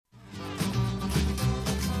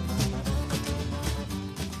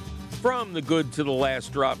From the Good to the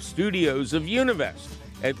Last Drop studios of Univest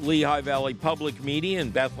at Lehigh Valley Public Media in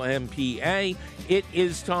Bethlehem, PA, it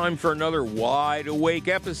is time for another wide-awake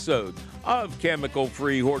episode of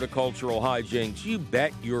chemical-free horticultural hijinks. You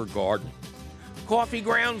bet your garden. Coffee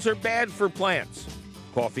grounds are bad for plants.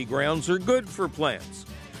 Coffee grounds are good for plants.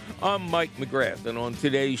 I'm Mike McGrath, and on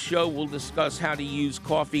today's show, we'll discuss how to use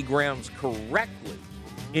coffee grounds correctly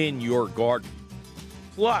in your garden.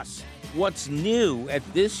 Plus, what's new at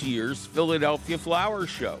this year's Philadelphia Flower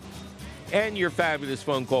Show. And your fabulous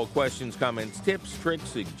phone call questions, comments, tips, tricks,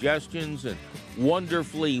 suggestions, and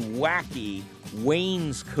wonderfully wacky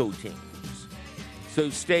wainscotings. So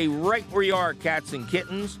stay right where you are, cats and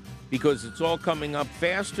kittens, because it's all coming up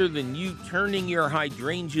faster than you turning your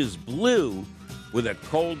hydrangeas blue with a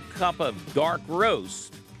cold cup of dark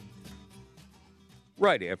roast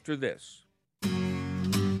right after this.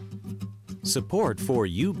 Support for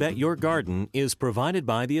You Bet Your Garden is provided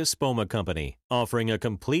by the Espoma Company, offering a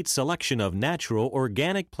complete selection of natural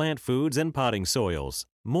organic plant foods and potting soils.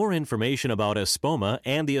 More information about Espoma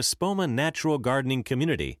and the Espoma Natural Gardening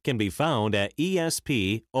Community can be found at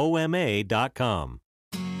espoma.com.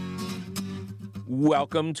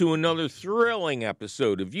 Welcome to another thrilling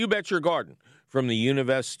episode of You Bet Your Garden from the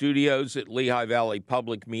Univest studios at Lehigh Valley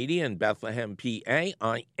Public Media in Bethlehem, PA.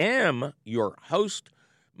 I am your host,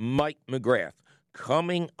 Mike McGrath.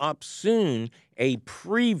 Coming up soon, a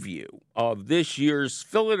preview of this year's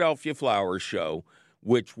Philadelphia Flower Show,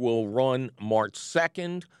 which will run March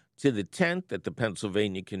 2nd to the 10th at the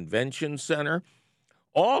Pennsylvania Convention Center.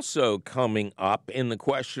 Also coming up in the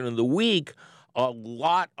question of the week, a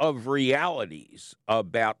lot of realities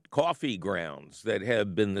about coffee grounds that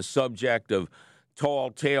have been the subject of tall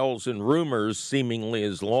tales and rumors seemingly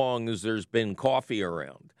as long as there's been coffee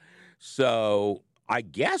around. So I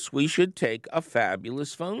guess we should take a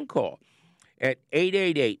fabulous phone call at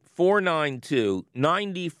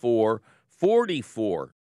 888-492-9444.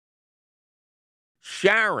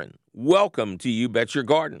 Sharon, welcome to You Bet Your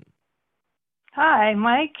Garden. Hi,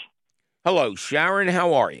 Mike. Hello, Sharon.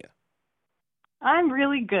 How are you? I'm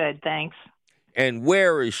really good, thanks. And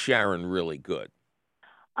where is Sharon really good?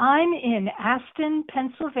 I'm in Aston,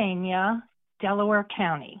 Pennsylvania, Delaware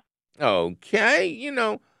County. Okay,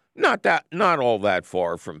 not all that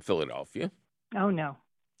far from Philadelphia. Oh, no.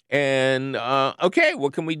 And, okay,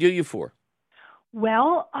 what can we do you for?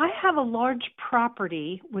 Well, I have a large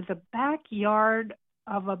property with a backyard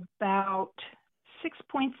of about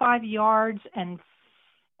 6.5 yards and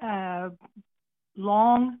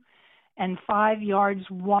long and 5 yards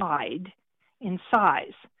wide in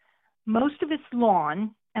size. Most of it's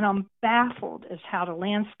lawn, and I'm baffled as how to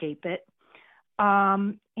landscape it.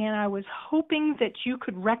 And I was hoping that you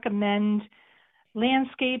could recommend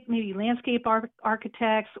landscape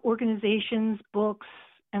architects, organizations, books,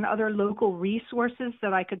 and other local resources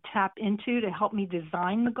that I could tap into to help me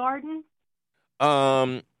design the garden.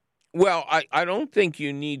 Well, I don't think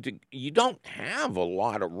you don't have a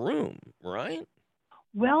lot of room, right?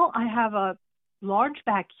 Well, I have a large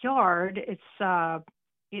backyard. It's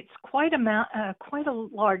quite a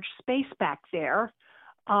large space back there.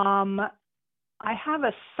 I have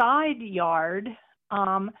a side yard,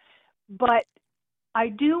 but I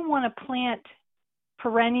do want to plant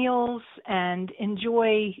perennials and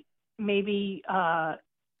enjoy maybe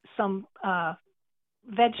some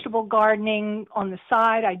vegetable gardening on the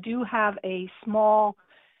side. I do have a small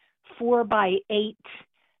 4x8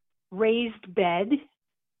 raised bed,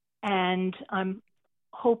 and I'm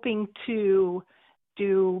hoping to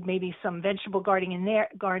do maybe some vegetable gardening in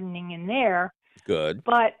there. Good.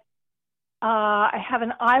 But I have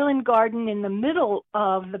an island garden in the middle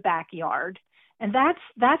of the backyard, and that's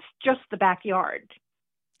just the backyard,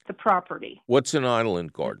 the property. What's an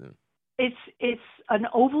island garden? It's an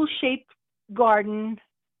oval-shaped garden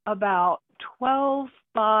about 12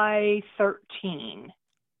 by 13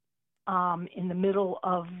 in the middle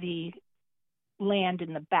of the land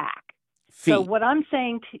in the back. Feet. So what I'm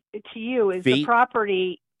saying to you is Feet. the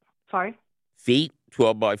property, sorry? Feet,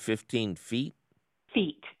 12 by 15 feet?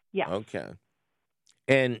 Feet, yes. Okay.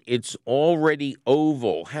 And it's already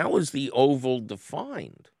oval. How is the oval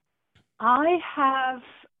defined? I have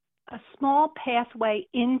a small pathway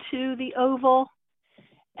into the oval,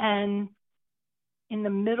 and in the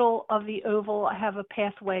middle of the oval, I have a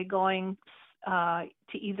pathway going to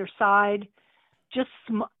either side, just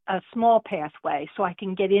a small pathway, so I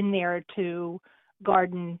can get in there to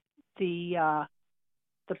garden the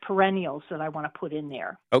perennials that I want to put in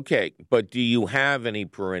there. Okay, but do you have any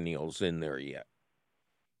perennials in there yet?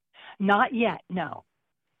 Not yet, no.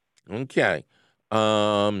 Okay.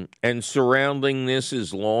 And surrounding this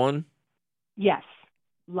is lawn? Yes,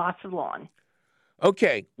 lots of lawn.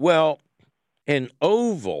 Okay, well, an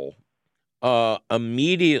oval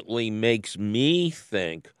immediately makes me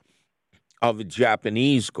think of a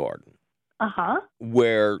Japanese garden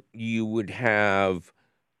where you would have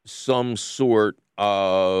some sort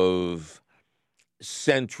of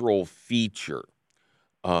central feature.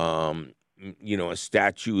 A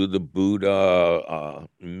statue of the Buddha, a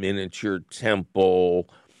miniature temple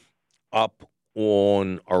up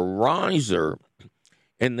on a riser,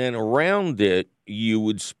 and then around it you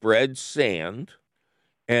would spread sand,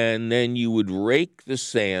 and then you would rake the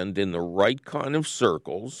sand in the right kind of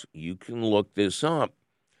circles. You can look this up.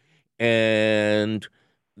 And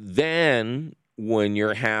then when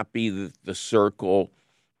you're happy that the circle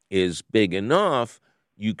is big enough,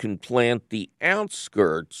 you can plant the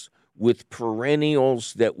outskirts with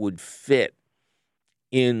perennials that would fit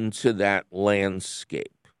into that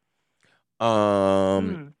landscape.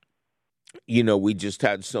 We just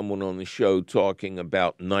had someone on the show talking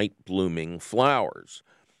about night blooming flowers,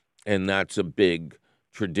 and that's a big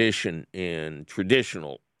tradition in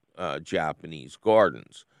traditional Japanese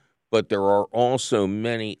gardens. But there are also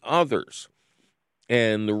many others.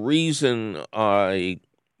 And the reason I,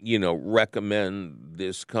 recommend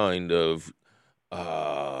this kind of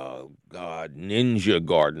ninja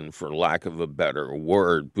garden, for lack of a better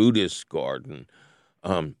word, Buddhist garden.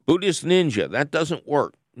 Buddhist ninja, that doesn't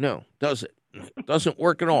work. No, does it? It doesn't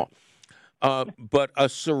work at all. But a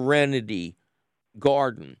serenity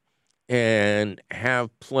garden and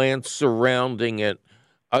have plants surrounding it.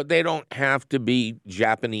 They don't have to be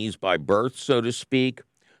Japanese by birth, so to speak,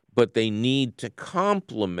 but they need to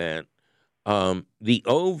complement the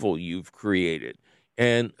oval you've created.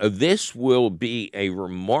 And this will be a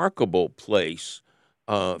remarkable place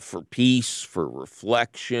for peace, for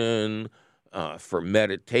reflection, for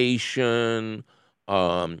meditation,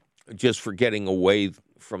 just for getting away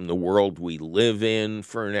from the world we live in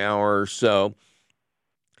for an hour or so.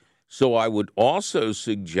 So I would also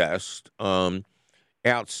suggest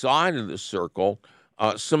outside of the circle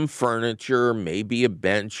some furniture, maybe a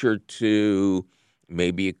bench or two,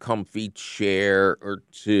 maybe a comfy chair or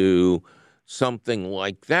two, something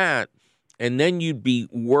like that. And then you'd be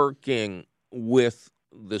working with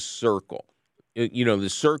the circle. The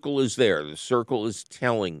circle is there. The circle is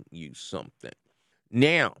telling you something.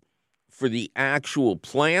 Now, for the actual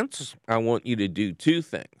plants, I want you to do two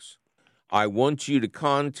things. I want you to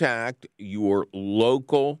contact your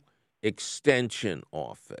local extension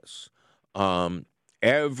office.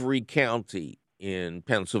 Every county in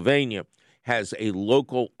Pennsylvania has a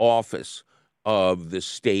local office of the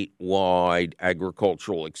statewide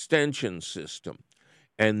agricultural extension system,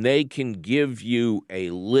 and they can give you a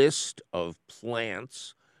list of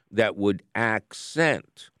plants that would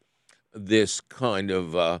accent this kind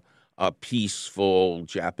of a peaceful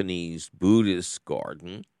Japanese Buddhist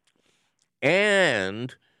garden.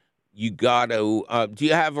 And you got to, do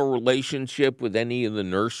you have a relationship with any of the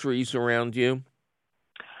nurseries around you?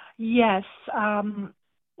 Yes.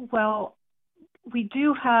 Well, we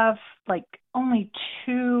do have only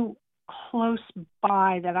two close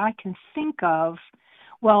by that I can think of.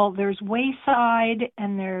 Well, there's Wayside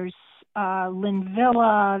and there's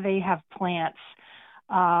Linvilla. They have plants.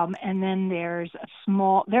 And then there's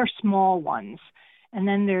they're small ones. And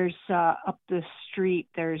then there's up the street,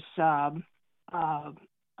 there's, I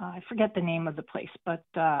forget the name of the place, but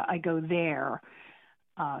I go there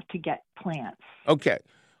to get plants. Okay.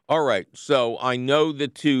 All right. So I know the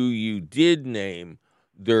two you did name.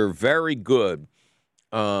 They're very good.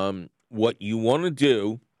 What you want to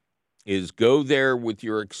do is go there with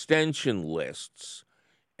your extension lists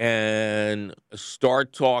and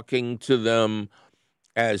start talking to them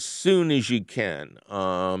as soon as you can.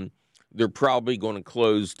 They're probably going to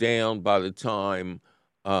close down by the time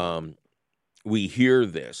we hear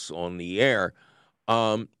this on the air.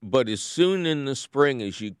 But as soon in the spring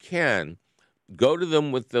as you can, go to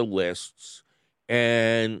them with the lists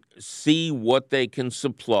and see what they can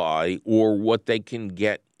supply or what they can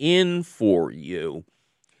get in for you,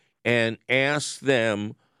 and ask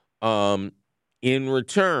them in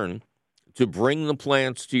return to bring the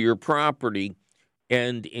plants to your property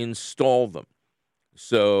and install them.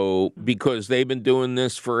 So, because they've been doing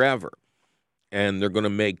this forever, and they're going to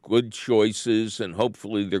make good choices, and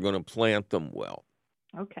hopefully they're going to plant them well.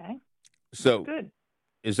 Okay. So, good.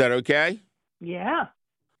 Is that okay? Yeah.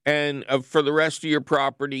 And for the rest of your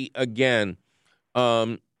property, again,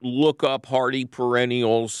 look up hardy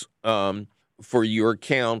perennials for your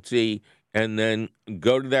county, and then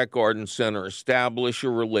go to that garden center, establish a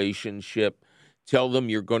relationship, tell them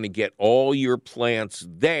you're going to get all your plants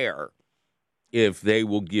there, if they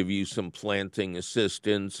will give you some planting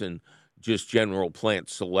assistance and just general plant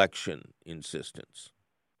selection assistance.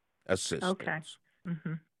 Okay.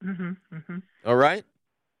 All right?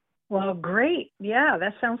 Well, great. Yeah,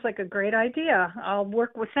 that sounds like a great idea. I'll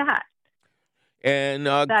work with that. And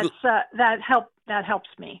that helps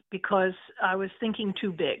me because I was thinking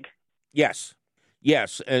too big. Yes,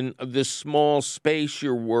 and the small space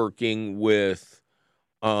you're working with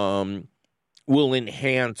will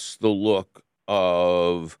enhance the look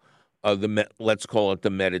of let's call it the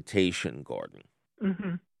meditation garden.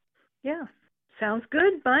 Yeah, sounds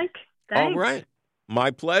good, Mike. Thanks. All right,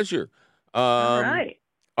 my pleasure. All right.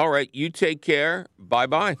 All right, you take care.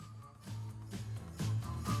 Bye-bye.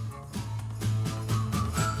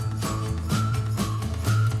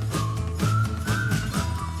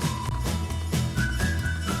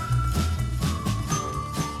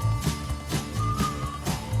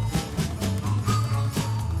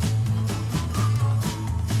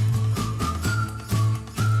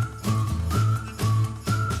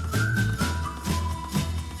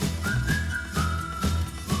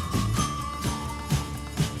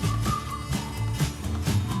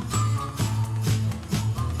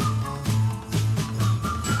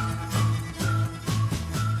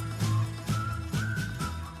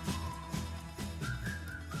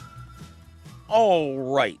 All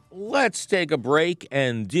right, let's take a break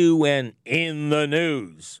and do an In the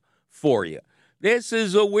News for you. This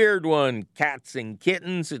is a weird one, cats and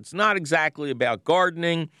kittens. It's not exactly about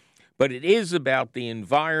gardening, but it is about the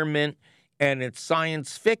environment, and it's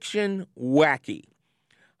science fiction wacky.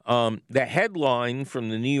 The headline from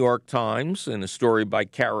the New York Times in a story by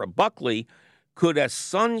Kara Buckley, could a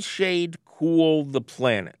sunshade cool the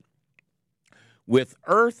planet? With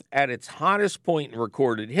Earth at its hottest point in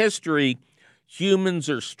recorded history, humans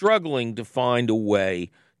are struggling to find a way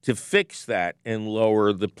to fix that and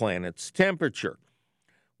lower the planet's temperature.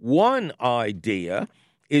 One idea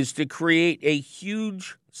is to create a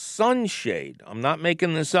huge sunshade, I'm not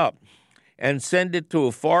making this up, and send it to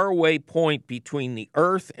a faraway point between the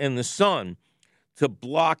Earth and the sun to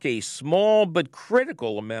block a small but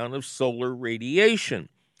critical amount of solar radiation,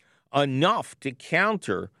 enough to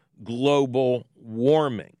counter global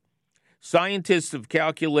warming. Scientists have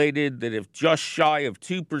calculated that if just shy of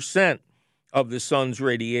 2% of the sun's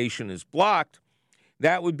radiation is blocked,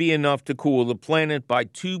 that would be enough to cool the planet by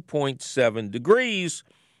 2.7 degrees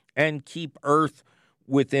and keep Earth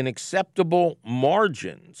within acceptable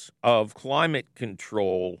margins of climate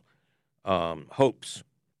control hopes.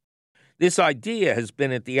 This idea has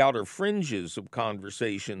been at the outer fringes of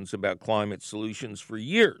conversations about climate solutions for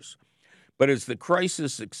years. But as the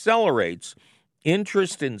crisis accelerates,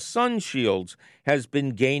 interest in sun shields has been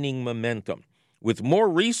gaining momentum, with more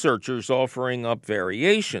researchers offering up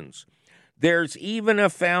variations. There's even a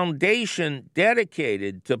foundation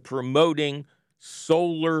dedicated to promoting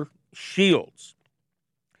solar shields.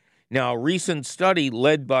 Now, a recent study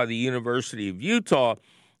led by the University of Utah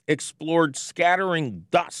explored scattering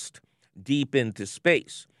dust deep into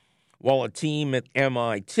space, while a team at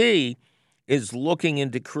MIT is looking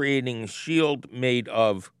into creating a shield made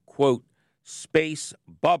of, quote, space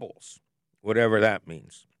bubbles, whatever that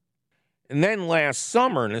means. And then last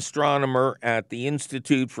summer, an astronomer at the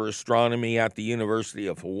Institute for Astronomy at the University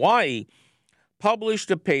of Hawaii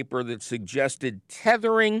published a paper that suggested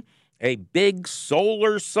tethering a big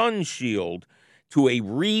solar sun shield to a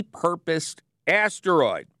repurposed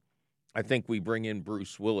asteroid. I think we bring in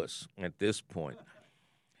Bruce Willis at this point.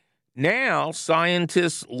 Now,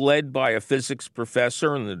 scientists led by a physics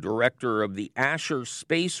professor and the director of the Asher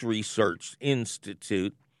Space Research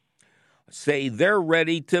Institute say they're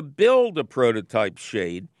ready to build a prototype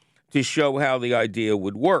shade to show how the idea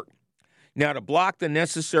would work. Now, to block the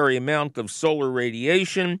necessary amount of solar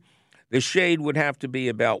radiation, the shade would have to be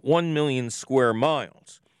about 1 million square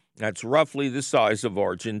miles. That's roughly the size of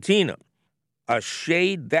Argentina. A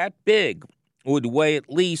shade that big would weigh at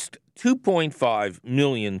least 2.5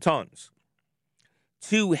 million tons.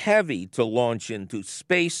 Too heavy to launch into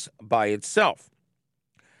space by itself.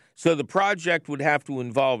 So the project would have to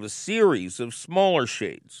involve a series of smaller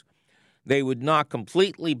shades. They would not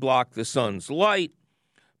completely block the sun's light,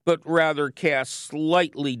 but rather cast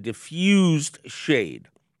slightly diffused shade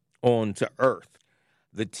onto Earth.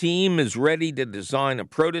 The team is ready to design a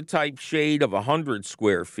prototype shade of 100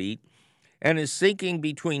 square feet and is seeking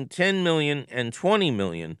between 10 million and 20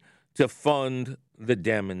 million to fund the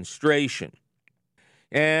demonstration.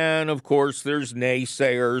 And, of course, there's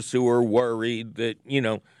naysayers who are worried that,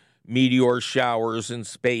 meteor showers and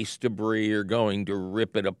space debris are going to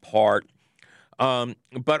rip it apart.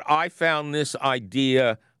 But I found this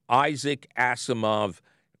idea, Isaac Asimov,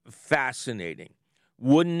 fascinating.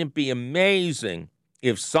 Wouldn't it be amazing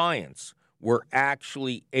if science were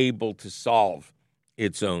actually able to solve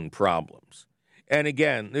its own problems? And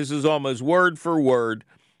again, this is almost word for word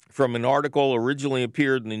from an article originally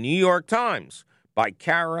appeared in the New York Times by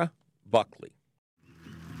Kara Buckley.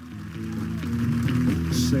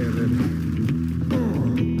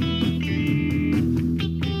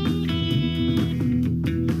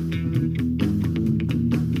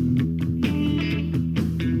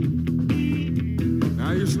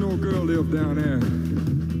 I used to know a girl lived down there,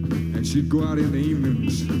 and she'd go out in the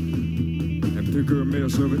evenings and pick her a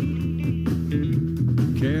mess of it,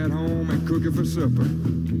 carry it home and cook it for supper.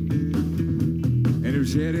 And if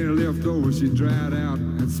she had any leftovers, she'd dry it out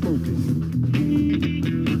and smoke it.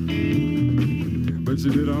 But she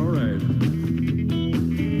did all right.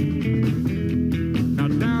 Now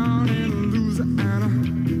down in Louisiana,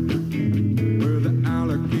 where the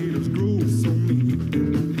alligators grow so mean,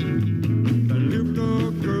 there lived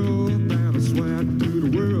a girl that I swear to the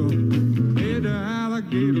world made the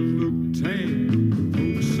alligators look tame.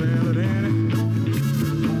 Poke salad Annie, poke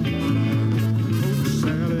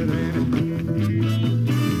salad Annie.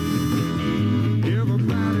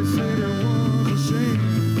 Everybody said it was a shame,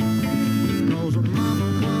 'cause her mama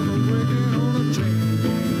was a wicked on a chain.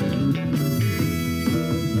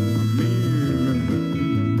 A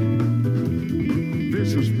mean,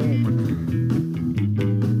 vicious woman.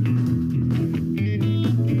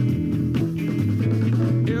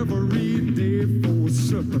 Every day for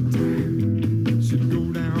supper time, she'd go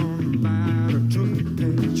down by the turkey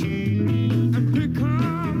patch and pick her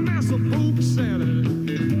a mess of poke salad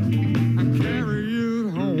and carry it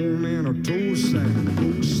home in a toast sack.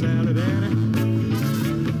 Poke salad Annie.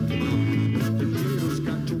 The gators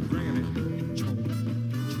got your granny.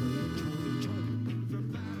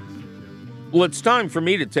 Well, it's time for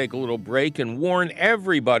me to take a little break and warn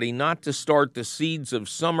everybody not to start the seeds of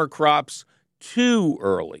summer crops too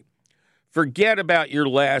early. Forget about your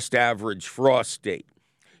last average frost date.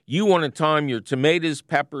 You want to time your tomatoes,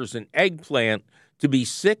 peppers, and eggplant to be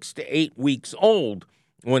 6 to 8 weeks old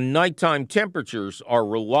when nighttime temperatures are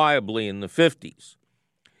reliably in the 50s.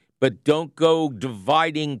 But don't go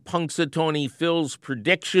dividing Punxsutawney Phil's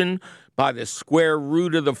prediction by the square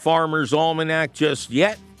root of the Farmer's Almanac just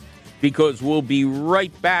yet, because we'll be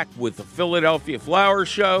right back with the Philadelphia Flower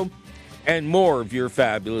Show and more of your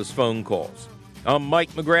fabulous phone calls. I'm Mike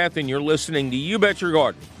McGrath, and you're listening to You Bet Your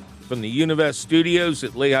Garden from the Univest Studios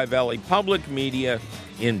at Lehigh Valley Public Media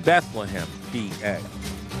in Bethlehem, PA.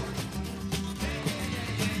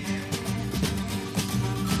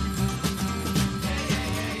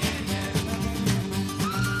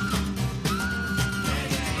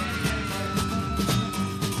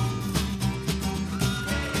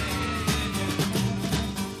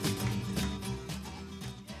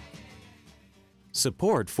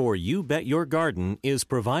 Support for You Bet Your Garden is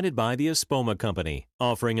provided by the Espoma Company,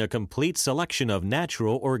 offering a complete selection of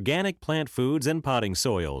natural organic plant foods and potting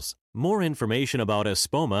soils. More information about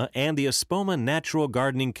Espoma and the Espoma Natural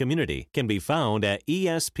Gardening Community can be found at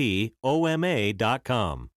espoma.com.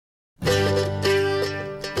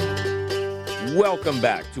 Welcome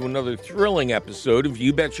back to another thrilling episode of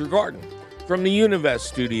You Bet Your Garden from the Univest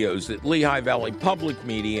Studios at Lehigh Valley Public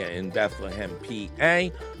Media in Bethlehem,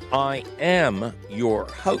 PA. I am your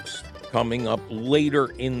host. Coming up later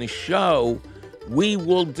in the show, we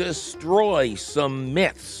will destroy some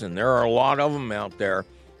myths, and there are a lot of them out there,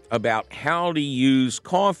 about how to use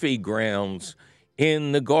coffee grounds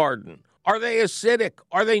in the garden. Are they acidic?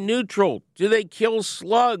 Are they neutral? Do they kill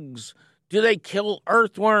slugs? Do they kill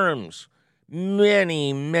earthworms?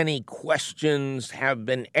 Many, many questions have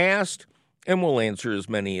been asked, and we'll answer as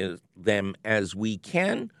many of them as we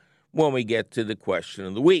can when we get to the question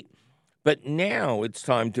of the week. But now it's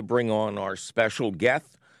time to bring on our special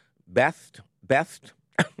guest, Beth.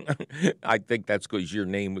 I think that's because your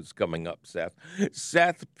name was coming up, Seth.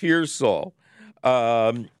 Seth Pearsall,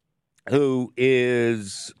 who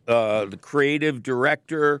is the creative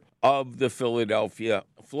director of the Philadelphia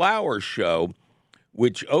Flower Show,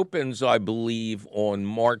 which opens, I believe, on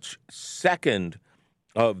March 2nd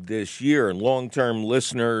of this year. And long-term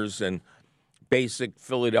listeners and basic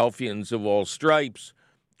Philadelphians of all stripes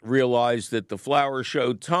realize that the Flower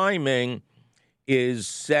Show timing is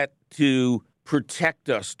set to protect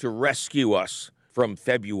us, to rescue us from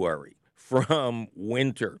February, from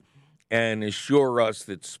winter, and assure us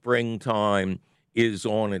that springtime is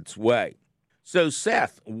on its way. So,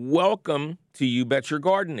 Seth, welcome to You Bet Your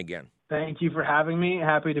Garden again. Thank you for having me.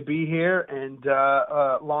 Happy to be here, and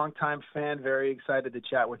a longtime fan, very excited to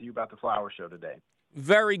chat with you about the Flower Show today.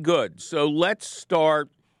 Very good. So let's start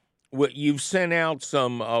you've sent out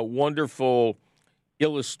some wonderful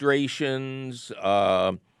illustrations.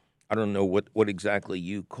 I don't know what exactly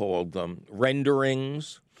you called them.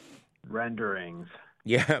 Renderings. Renderings.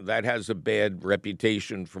 Yeah, that has a bad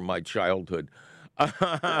reputation from my childhood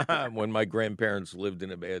when my grandparents lived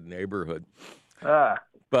in a bad neighborhood.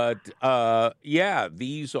 But, yeah,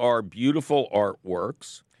 these are beautiful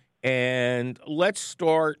artworks. And let's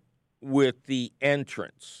start with the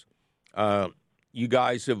entrance. You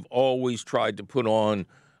guys have always tried to put on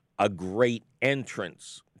a great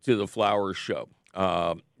entrance to the flower show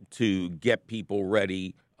to get people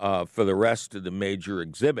ready for the rest of the major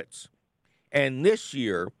exhibits. And this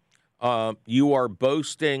year, you are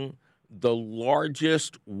boasting the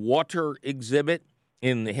largest water exhibit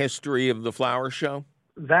in the history of the flower show.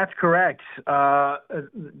 That's correct. A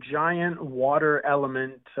giant water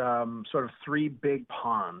element, sort of three big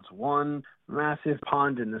ponds. One massive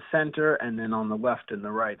pond in the center, and then on the left and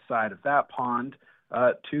the right side of that pond,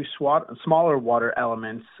 two smaller water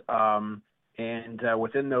elements. And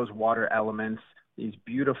within those water elements, these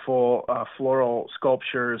beautiful floral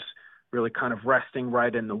sculptures really kind of resting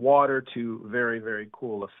right in the water to very, very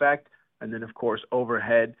cool effect. And then, of course,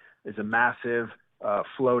 overhead is a massive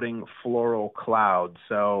floating floral cloud.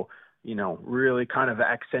 So, really kind of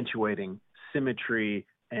accentuating symmetry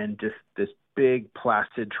and just this big,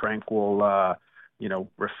 placid, tranquil,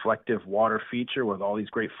 reflective water feature with all these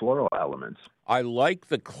great floral elements. I like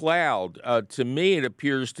the cloud. To me, it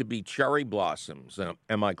appears to be cherry blossoms.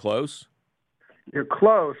 Am I close? You're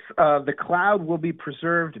close. The cloud will be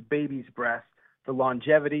preserved baby's breath, the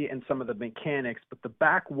longevity and some of the mechanics, but the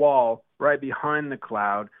back wall right behind the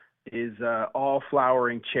cloud is all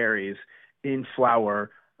flowering cherries in flower.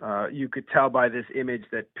 You could tell by this image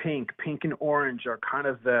that pink and orange are kind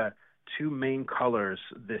of the two main colors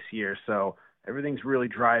this year. So everything's really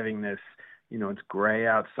driving this. It's gray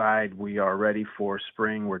outside. We are ready for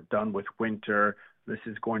spring. We're done with winter. This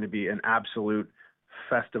is going to be an absolute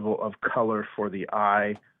festival of color for the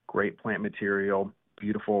eye. Great plant material,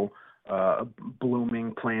 beautiful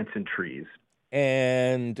blooming plants and trees.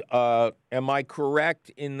 And am I correct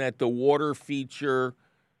in that the water feature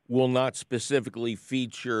will not specifically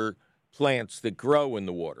feature plants that grow in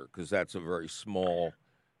the water, because that's a very small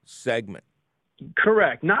segment?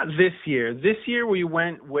 Correct. Not this year. This year we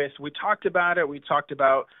talked about it. We talked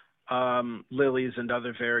about lilies and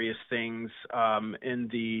other various things in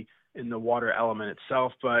the water element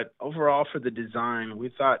itself. But overall for the design, we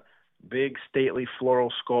thought big, stately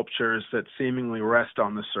floral sculptures that seemingly rest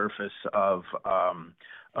on the surface of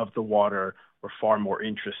the water were far more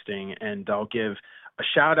interesting. And I'll give a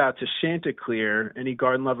shout out to Chanticleer. Any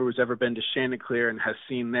garden lover who's ever been to Chanticleer and has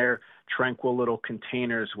seen their tranquil little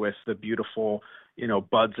containers with the beautiful,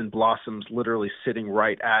 buds and blossoms literally sitting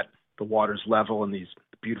right at the water's level in these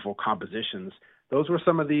beautiful compositions. Those were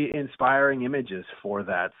some of the inspiring images for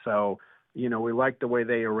that. So, we liked the way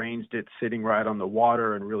they arranged it sitting right on the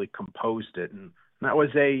water and really composed it. And that was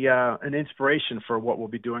an inspiration for what we'll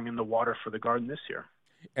be doing in the water for the garden this year.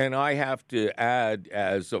 And I have to add,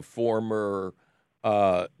 as a former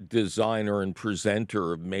designer and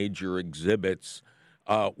presenter of major exhibits,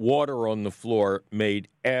 water on the floor made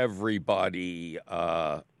everybody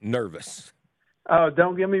nervous. Oh,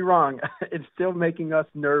 don't get me wrong. It's still making us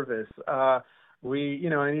nervous.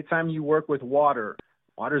 Anytime you work with water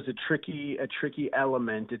is a tricky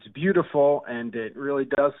element. It's beautiful, and it really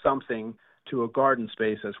does something to a garden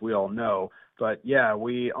space, as we all know. But, yeah,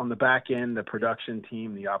 we, on the back end, the production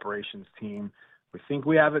team, the operations team, we think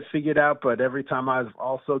we have it figured out, but every time I've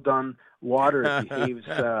also done water, it behaves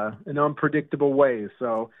in unpredictable ways.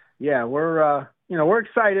 So, yeah, we're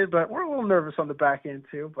excited, but we're a little nervous on the back end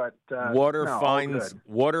too. But water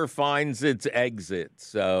finds its exit.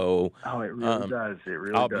 So it really does. It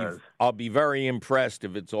really does. I'll be very impressed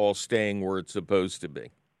if it's all staying where it's supposed to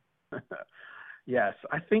be. Yes,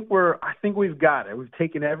 I think we've got it. We've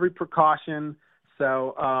taken every precaution.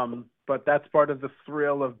 So, but that's part of the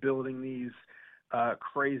thrill of building these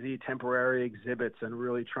crazy temporary exhibits and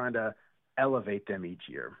really trying to elevate them each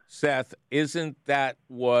year. Seth, isn't that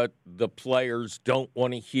what the players don't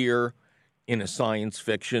want to hear in a science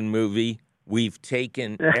fiction movie? We've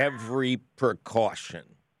taken every precaution.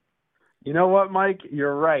 You know what, Mike?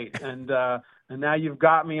 You're right. And now you've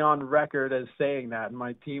got me on record as saying that. And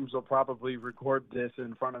my teams will probably record this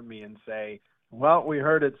in front of me and say, well, we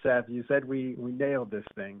heard it, Seth. You said we nailed this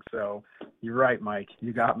thing. So you're right, Mike.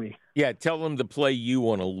 You got me. Yeah, tell them to play you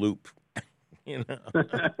on a loop. You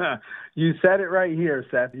said it right here,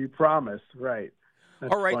 Seth. You promised. Right.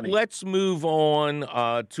 That's all right, funny. Let's move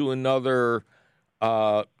on to another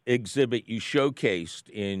exhibit you showcased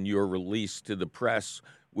in your release to the press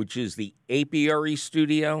which is the Apiary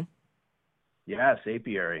Studio. Yes,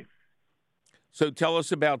 Apiary. So tell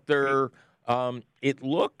us about their. It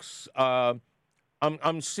looks.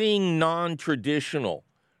 I'm seeing non-traditional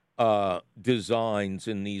designs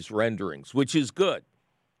in these renderings, which is good.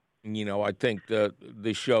 You know, I think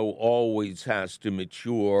the show always has to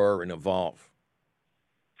mature and evolve.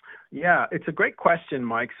 Yeah, it's a great question,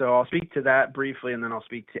 Mike. So I'll speak to that briefly, and then I'll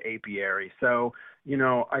speak to Apiary. So, you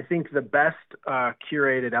know, I think the best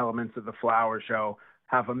curated elements of the flower show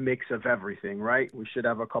have a mix of everything, right? We should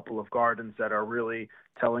have a couple of gardens that are really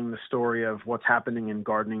telling the story of what's happening in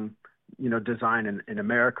gardening, you know, design in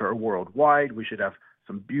America or worldwide. We should have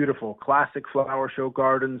some beautiful classic flower show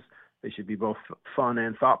gardens. They should be both fun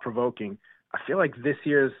and thought-provoking. I feel like this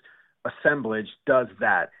year's assemblage does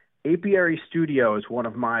that. Apiary Studio is one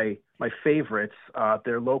of my favorites.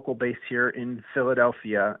 They're local based here in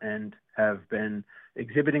Philadelphia and have been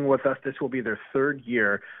exhibiting with us. This will be their third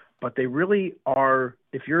year, but they really are,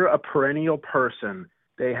 if you're a perennial person,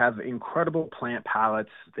 they have incredible plant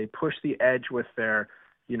palettes. They push the edge with their,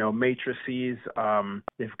 you know, matrices.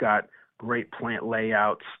 They've got great plant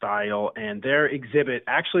layout style, and their exhibit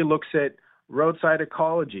actually looks at roadside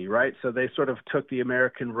ecology, right? So they sort of took the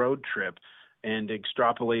American road trip and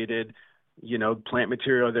extrapolated, you know, plant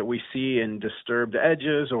material that we see in disturbed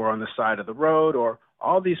edges or on the side of the road or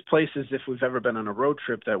all these places if we've ever been on a road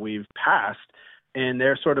trip that we've passed. And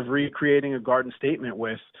they're sort of recreating a garden statement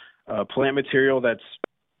with plant material that's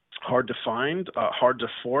hard to find, hard to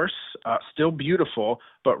force, still beautiful,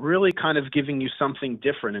 but really kind of giving you something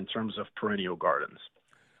different in terms of perennial gardens.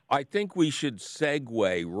 I think we should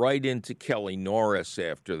segue right into Kelly Norris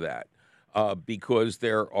after that, because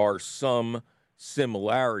there are some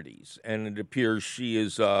similarities, and it appears she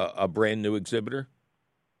is a brand new exhibitor.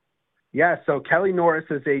 Yeah, so Kelly Norris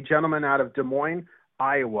is a gentleman out of Des Moines,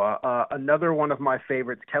 Iowa. Another one of my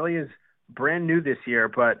favorites. Kelly is brand new this year,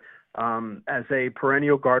 but as a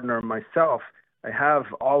perennial gardener myself, I have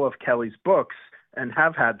all of Kelly's books and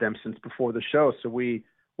have had them since before the show. So we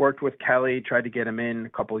worked with Kelly, tried to get him in a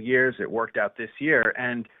couple of years. It worked out this year.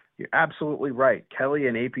 And you're absolutely right. Kelly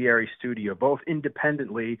and Apiary Studio both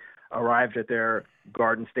independently arrived at their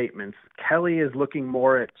garden statements. Kelly is looking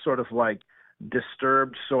more at sort of like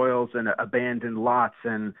disturbed soils and abandoned lots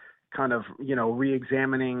and kind of, you know,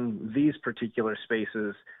 re-examining these particular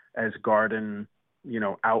spaces as garden, you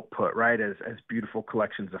know, output, right, as beautiful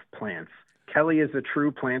collections of plants. Kelly is a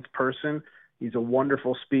true plants person. He's a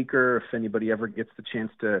wonderful speaker. If anybody ever gets the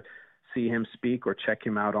chance to see him speak or check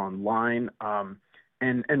him out online,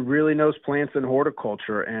 and really knows plants and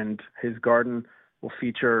horticulture, and his garden will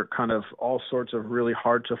feature kind of all sorts of really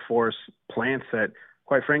hard to force plants that,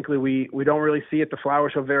 quite frankly, we don't really see at the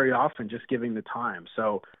flower show very often, just giving the time.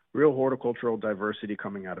 So real horticultural diversity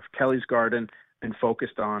coming out of Kelly's garden and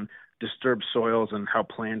focused on disturbed soils and how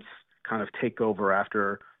plants kind of take over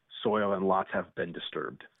after soil and lots have been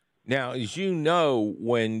disturbed. Now, as you know,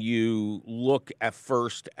 when you look at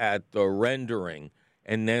first at the rendering,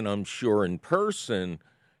 and then I'm sure in person,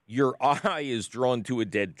 your eye is drawn to a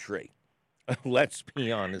dead tree. Let's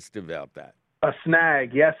be honest about that. A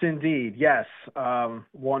snag, yes, indeed. Yes,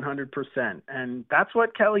 100%. And that's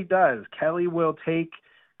what Kelly does. Kelly will take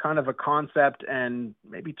kind of a concept and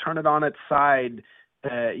maybe turn it on its side,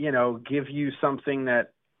 you know, give you something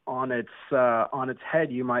that on its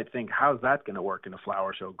head you might think, how's that going to work in a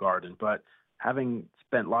flower show garden? But having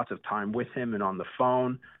spent lots of time with him and on the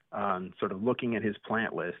phone, sort of looking at his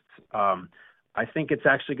plant lists, I think it's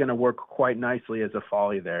actually going to work quite nicely as a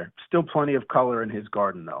folly there. Still plenty of color in his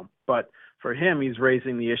garden, though. But for him, he's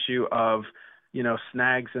raising the issue of, you know,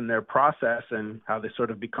 snags in their process and how they sort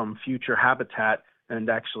of become future habitat and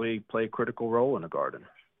actually play a critical role in a garden.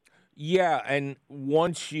 Yeah, and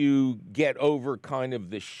once you get over kind of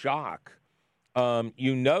the shock,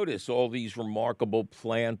 you notice all these remarkable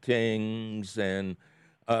plantings and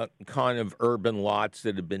kind of urban lots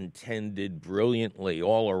that have been tended brilliantly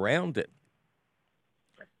all around it.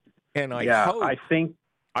 And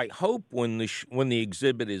I hope when the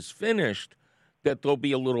exhibit is finished that there'll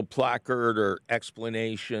be a little placard or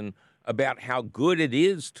explanation about how good it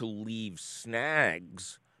is to leave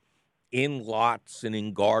snags in lots and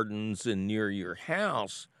in gardens and near your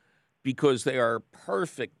house, because they are a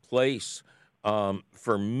perfect place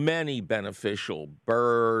for many beneficial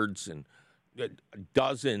birds and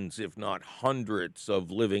dozens, if not hundreds, of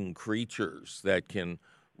living creatures that can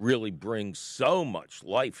really bring so much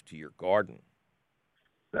life to your garden.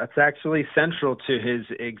 That's actually central to his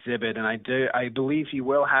exhibit, and I believe he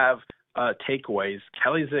will have takeaways.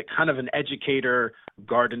 Kelly's kind of an educator,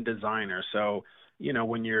 garden designer. So, you know,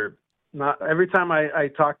 when you're Not every time I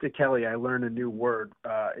talk to Kelly, I learn a new word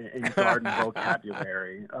in garden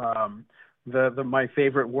vocabulary. My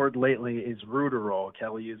favorite word lately is rooterol.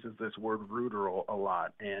 Kelly uses this word rooterol a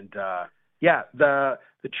lot, and the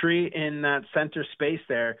tree in that center space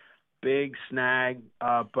there, big snag,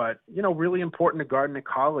 but really important to garden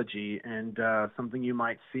ecology and something you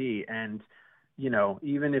might see. And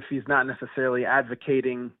even if he's not necessarily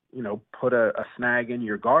advocating, put a snag in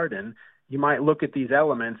your garden, you might look at these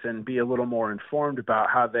elements and be a little more informed about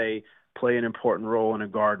how they play an important role in a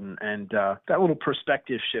garden. And that little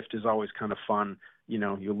perspective shift is always kind of fun.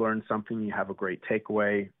 You learn something, you have a great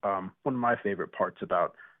takeaway. One of my favorite parts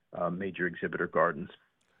about major exhibitor gardens.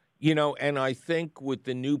 And I think with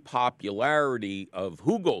the new popularity of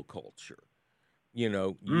hugelkultur,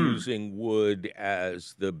 using wood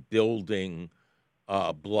as the building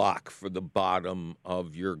block for the bottom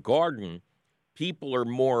of your garden, people are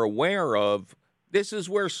more aware of this is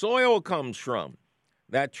where soil comes from.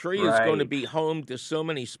 That tree is going to be home to so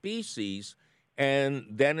many species, and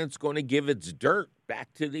then it's going to give its dirt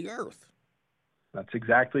back to the earth. That's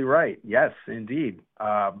exactly right. Yes, indeed.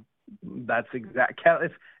 That's exact.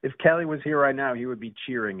 If Kelly was here right now, he would be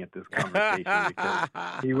cheering at this conversation because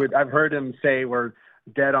he would. I've heard him say we're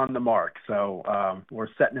dead on the mark. So we're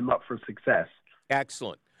setting him up for success.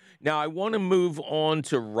 Excellent. Now I want to move on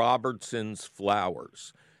to Robertson's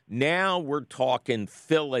Flowers. Now we're talking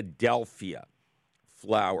Philadelphia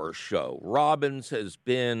Flower Show. Robertson's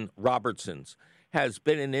has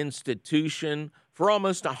been an institution for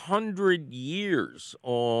almost 100 years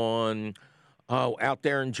out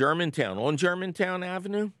there in Germantown, on Germantown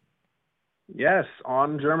Avenue? Yes,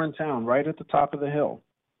 on Germantown, right at the top of the hill.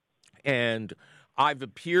 And I've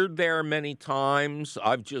appeared there many times.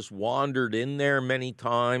 I've just wandered in there many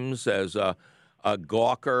times as a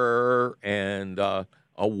gawker and a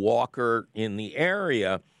walker in the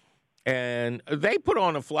area. And they put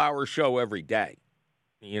on a flower show every day.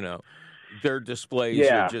 Their displays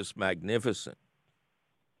are just magnificent.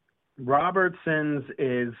 Robertson's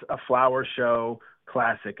is a flower show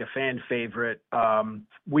classic, a fan favorite.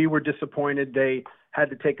 We were disappointed they had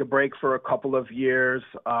to take a break for a couple of years.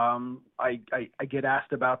 I get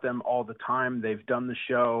asked about them all the time. They've done the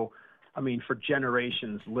show, for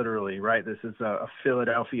generations, literally, right? This is a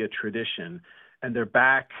Philadelphia tradition. And they're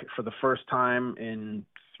back for the first time in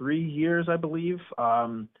 3 years, I believe.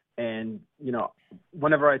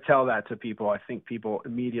 Whenever I tell that to people, I think people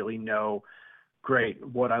immediately know, great,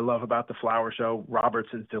 what I love about the flower show,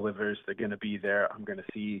 Robertson's delivers. They're going to be there. I'm going to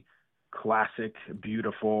see classic,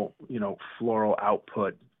 beautiful, floral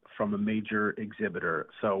output from a major exhibitor.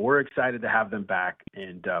 So we're excited to have them back,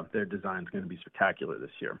 and their design is going to be spectacular this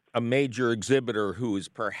year. A major exhibitor who is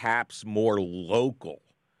perhaps more local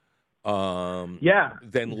than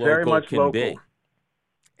very local much can local. be.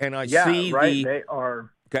 And I see right. They are.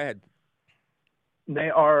 Go ahead. They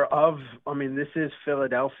are this is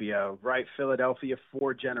Philadelphia, right? Philadelphia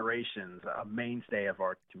for generations, a mainstay of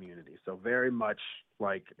our community. So very much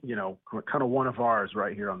like, kind of one of ours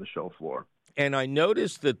right here on the show floor. And I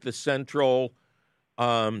noticed that the central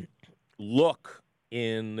look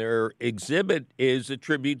in their exhibit is a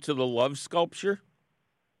tribute to the love sculpture.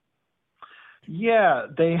 Yeah,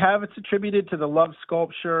 they have. It's attributed to the love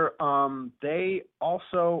sculpture. They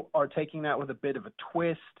also are taking that with a bit of a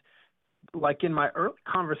twist. Like in my early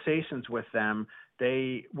conversations with them,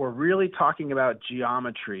 they were really talking about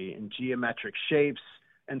geometry and geometric shapes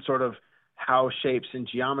and sort of how shapes and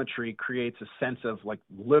geometry creates a sense of like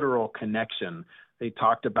literal connection. They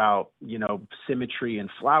talked about, symmetry in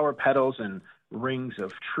flower petals and rings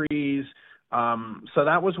of trees. So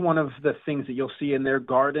that was one of the things that you'll see in their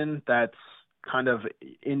garden that's kind of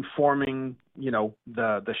informing,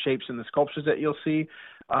 the shapes and the sculptures that you'll see.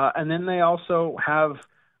 And then they also have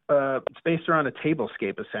it's based around a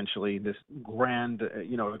tablescape, essentially, this grand,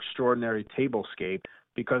 extraordinary tablescape,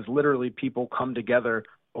 because literally people come together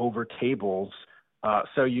over tables.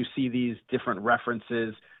 So you see these different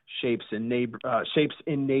references, shapes in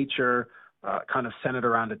nature, kind of centered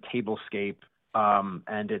around a tablescape.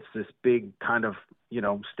 And it's this big kind of,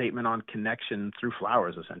 statement on connection through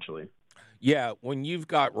flowers, essentially. Yeah, when you've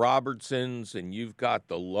got Robertson's and you've got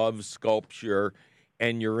the love sculpture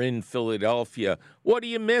and you're in Philadelphia, what are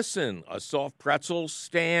you missing? A soft pretzel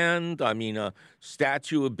stand? A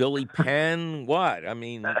statue of Billy Penn? What?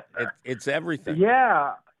 It's everything.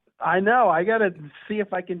 Yeah, I know. I got to see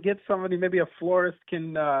if I can get somebody, maybe a florist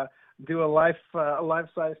can do a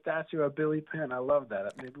life-size statue of Billy Penn. I love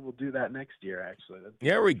that. Maybe we'll do that next year, actually.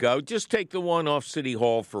 There we go. Just take the one off City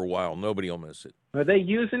Hall for a while. Nobody will miss it. Are they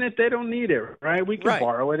using it? They don't need it, right? We can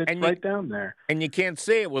borrow it. It's right down there. And you can't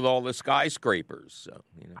see it with all the skyscrapers. So,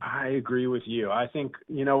 I agree with you. I think,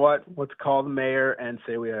 you know what? Let's call the mayor and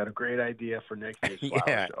say we had a great idea for next year's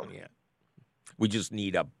flower show. Yeah. We just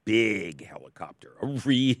need a big helicopter, a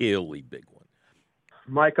really big one.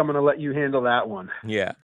 Mike, I'm going to let you handle that one.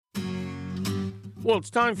 Yeah. Well, it's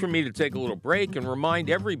time for me to take a little break and remind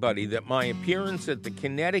everybody that my appearance at the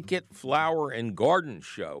Connecticut Flower and Garden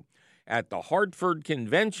Show at the Hartford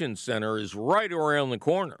Convention Center is right around the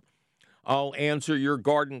corner. I'll answer your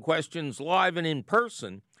garden questions live and in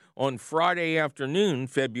person on Friday afternoon,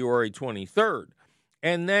 February 23rd.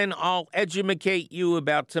 And then I'll educate you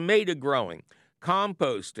about tomato growing,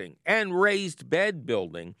 composting, and raised bed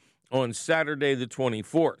building on Saturday the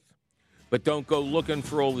 24th. But don't go looking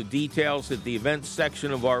for all the details at the events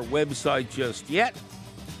section of our website just yet,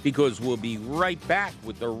 because we'll be right back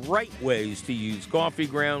with the right ways to use coffee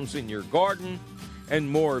grounds in your garden and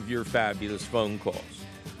more of your fabulous phone calls.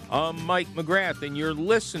 I'm Mike McGrath, and you're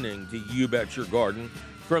listening to You Bet Your Garden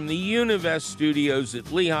from the Univest studios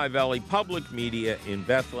at Lehigh Valley Public Media in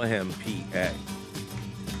Bethlehem, PA.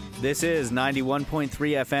 This is 91.3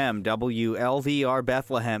 FM, WLVR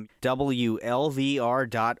Bethlehem, WLVR.org.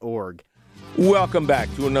 Welcome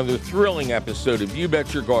back to another thrilling episode of You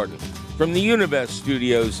Bet Your Garden from the Univest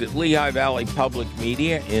studios at Lehigh Valley Public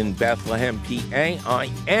Media in Bethlehem, PA.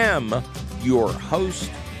 I am your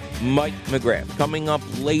host, Mike McGrath. Coming up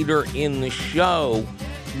later in the show,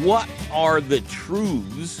 what are the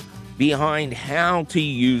truths behind how to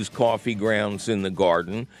use coffee grounds in the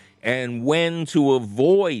garden and when to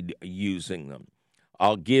avoid using them?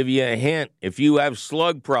 I'll give you a hint. If you have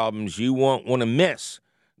slug problems, you won't want to miss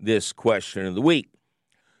this question of the week.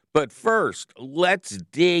 But first, let's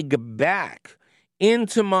dig back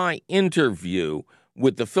into my interview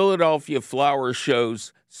with the Philadelphia Flower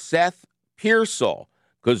Show's Seth Pearsall,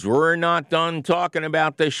 because we're not done talking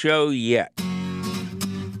about the show yet.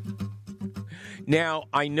 Now,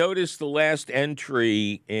 I noticed the last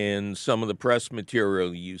entry in some of the press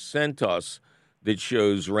material you sent us that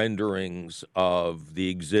shows renderings of the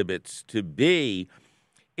exhibits to be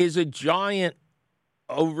is a giant,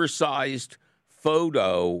 oversized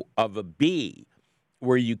photo of a bee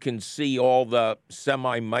where you can see all the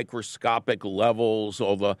semi-microscopic levels,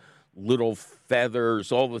 all the little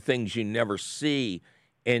feathers, all the things you never see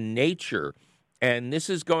in nature. And this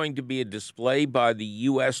is going to be a display by the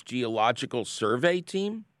U.S. Geological Survey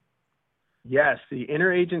team? Yes, the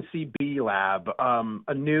Interagency Bee Lab,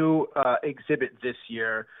 a new exhibit this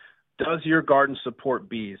year. Does your garden support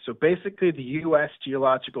bees? So basically the U.S.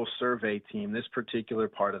 Geological Survey team, this particular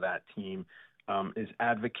part of that team, is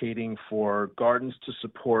advocating for gardens to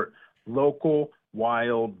support local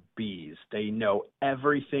wild bees. They know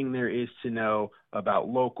everything there is to know about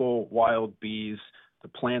local wild bees, the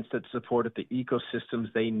plants that support it, the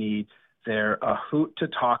ecosystems they need. They're a hoot to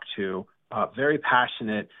talk to, very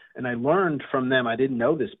passionate. And I learned from them, I didn't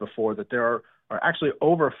know this before, that there are actually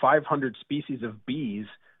over 500 species of bees,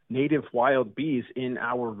 native wild bees in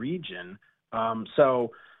our region.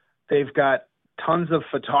 So they've got tons of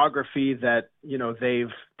photography that,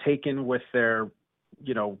 they've taken with their,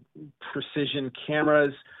 precision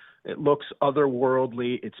cameras. It looks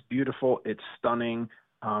otherworldly. It's beautiful. It's stunning.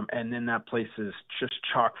 And then that place is just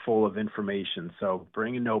chock full of information. So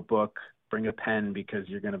bring a notebook, bring a pen, because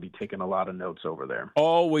you're going to be taking a lot of notes over there.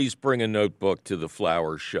 Always bring a notebook to the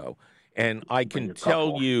flower show. And I can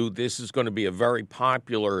tell you this is going to be a very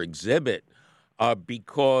popular exhibit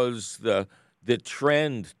because the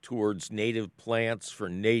trend towards native plants for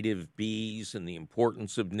native bees and the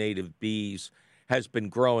importance of native bees has been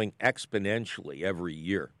growing exponentially every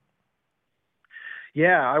year.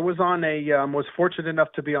 Yeah, I was was fortunate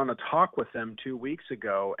enough to be on a talk with them 2 weeks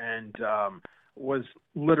ago, and was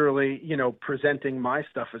literally, presenting my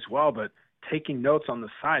stuff as well, but taking notes on the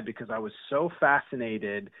side because I was so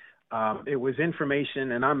fascinated. It was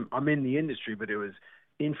information, and I'm in the industry, but it was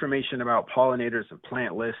information about pollinators and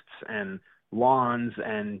plant lists and lawns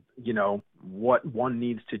and, what one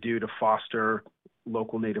needs to do to foster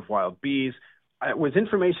local native wild bees. It was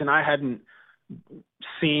information I hadn't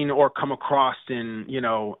seen or come across in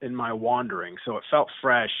my wandering. So it felt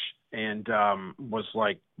fresh and was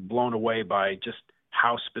blown away by just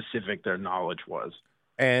how specific their knowledge was.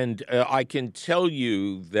 And I can tell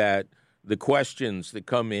you that the questions that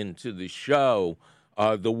come into the show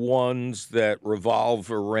are the ones that revolve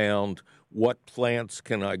around what plants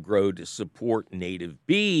can I grow to support native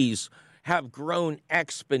bees, have grown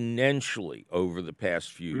exponentially over the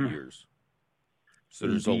past few years. So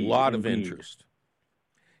there's a lot of interest.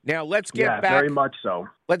 Now let's get back. Very much so.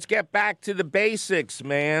 Let's get back to the basics,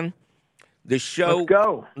 man. The show. Let's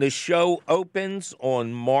go. The show opens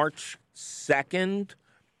on March 2nd.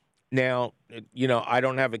 Now, I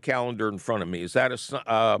don't have a calendar in front of me. Is that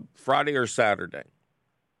a Friday or Saturday?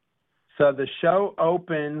 So the show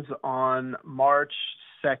opens on March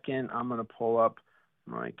 2nd. I'm going to pull up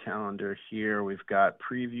my calendar here. We've got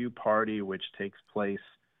preview party, which takes place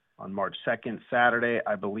on March 2nd. Saturday,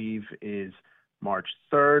 I believe, is March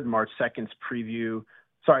 3rd. March 2nd's preview.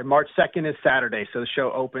 Sorry, March 2nd is Saturday. So the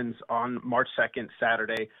show opens on March 2nd,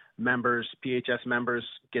 Saturday. Members, PHS members,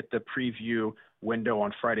 get the preview window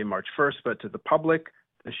on Friday, March 1st. But to the public,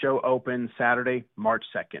 the show opens Saturday, March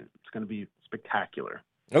 2nd. It's going to be spectacular.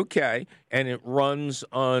 Okay, and it runs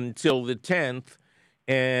until the 10th,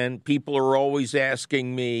 and people are always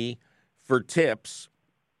asking me for tips,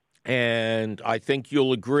 and I think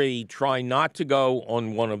you'll agree, try not to go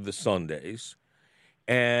on one of the Sundays.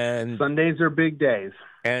 And Sundays are big days.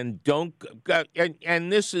 And don't and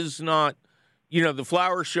this is not, the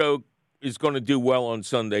flower show is going to do well on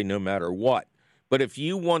Sunday no matter what. But if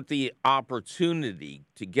you want the opportunity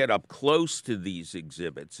to get up close to these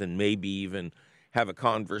exhibits and maybe even have a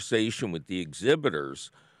conversation with the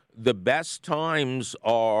exhibitors, the best times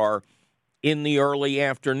are in the early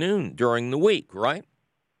afternoon during the week, right?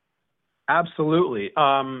 Absolutely.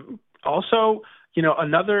 Also,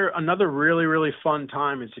 another really, really fun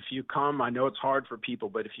time is if you come. I know it's hard for people,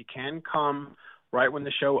 but if you can come right when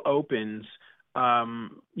the show opens,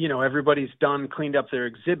 everybody's cleaned up their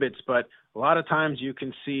exhibits, but a lot of times you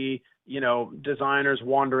can see designers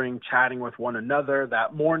wandering, chatting with one another.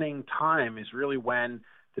 That morning time is really when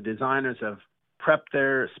the designers have prepped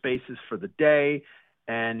their spaces for the day,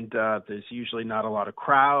 and there's usually not a lot of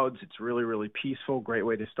crowds. It's really, really peaceful, great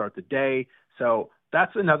way to start the day. So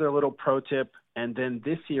that's another little pro tip. And then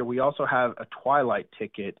this year we also have a twilight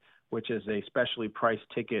ticket, which is a specially priced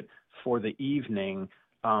ticket for the evening.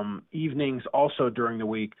 Evenings also during the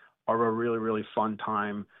week are a really, really fun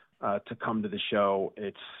time to come to the show.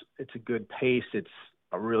 It's a good pace. It's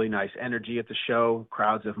a really nice energy at the show.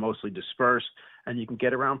 Crowds have mostly dispersed, and you can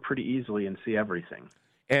get around pretty easily and see everything.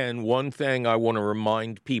 And one thing I want to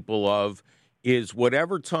remind people of is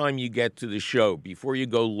whatever time you get to the show, before you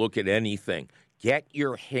go look at anything, get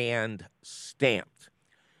your hand stamped,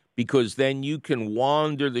 because then you can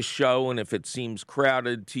wander the show, and if it seems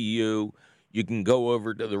crowded to you, you can go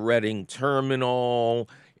over to the Reading Terminal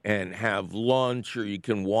and have lunch, or you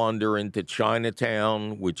can wander into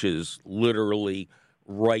Chinatown, which is literally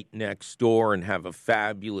right next door, and have a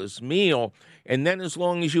fabulous meal. And then as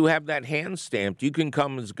long as you have that hand stamped, you can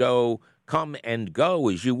come and go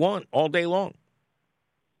as you want all day long.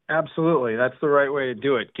 Absolutely. That's the right way to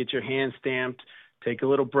do it. Get your hand stamped, take a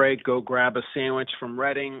little break, go grab a sandwich from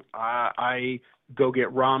Reading. I go get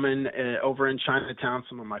ramen over in Chinatown,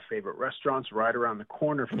 some of my favorite restaurants right around the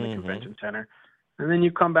corner from the convention center. And then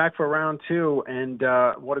you come back for round two, and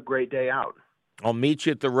what a great day out. I'll meet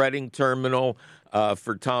you at the Reading Terminal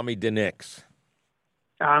for Tommy DeNix.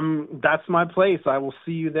 That's my place. I will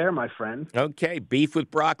see you there, my friend. Okay, beef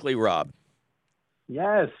with broccoli, Rob.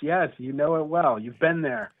 Yes, you know it well. You've been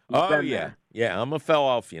there. Yeah, I'm a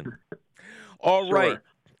Philadelphian. All Sure. right.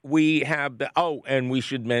 We have and we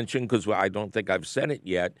should mention, because I don't think I've said it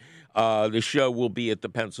yet, the show will be at the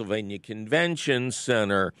Pennsylvania Convention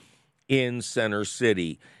Center in Center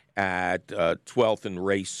City at 12th and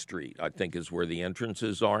Race Street, I think is where the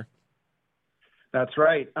entrances are. That's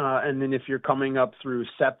right. And then if you're coming up through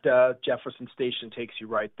SEPTA, Jefferson Station takes you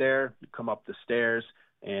right there. You come up the stairs,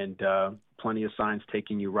 and plenty of signs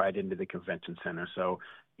taking you right into the convention center. So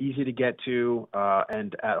easy to get to,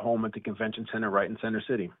 and at home at the convention center right in Center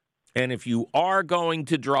City. And if you are going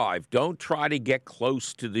to drive, don't try to get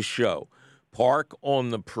close to the show. Park on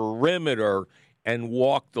the perimeter and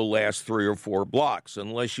walk the last 3 or 4 blocks,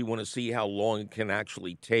 unless you want to see how long it can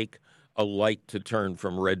actually take a light to turn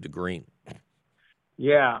from red to green.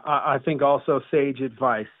 Yeah, I think also sage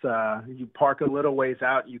advice. You park a little ways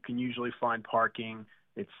out, you can usually find parking.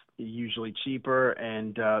 It's usually cheaper,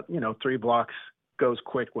 and 3 blocks goes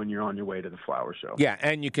quick when you're on your way to the flower show. Yeah,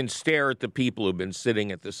 and you can stare at the people who've been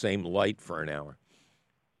sitting at the same light for an hour.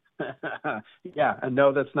 Yeah, and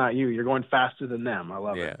no, that's not you. You're going faster than them. I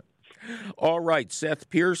love it. All right, Seth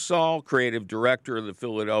Pearsall, creative director of the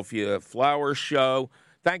Philadelphia Flower Show.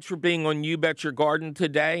 Thanks for being on You Bet Your Garden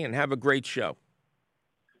today, and have a great show.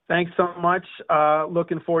 Thanks so much.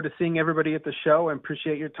 Looking forward to seeing everybody at the show, and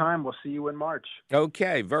appreciate your time. We'll see you in March.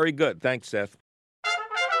 Okay, very good. Thanks, Seth.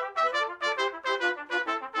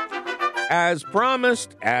 as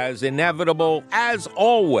promised, as inevitable, as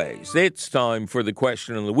always, it's time for the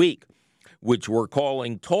question of the week, which we're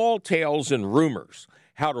calling Tall Tales and Rumors,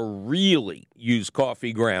 how to really use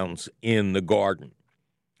coffee grounds in the garden.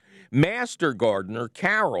 Master gardener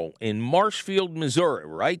Carol in Marshfield, Missouri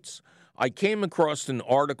writes, I came across an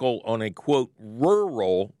article on a, quote,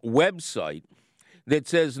 rural website that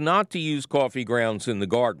says not to use coffee grounds in the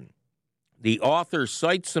garden. The author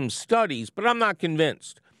cites some studies, but I'm not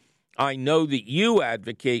convinced. I know that you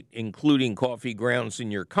advocate including coffee grounds in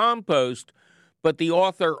your compost, but the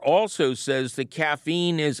author also says that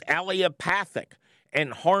caffeine is allelopathic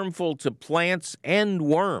and harmful to plants and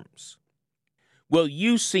worms. Well,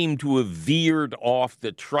 you seem to have veered off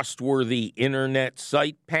the trustworthy internet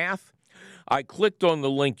site path. I clicked on the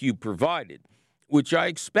link you provided, which I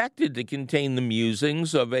expected to contain the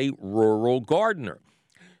musings of a rural gardener.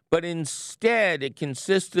 But instead, it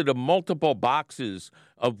consisted of multiple boxes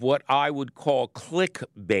of what I would call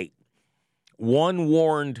clickbait. One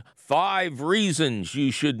warned 5 reasons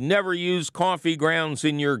you should never use coffee grounds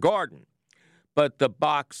in your garden. But the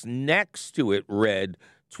box next to it read,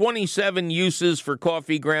 27 uses for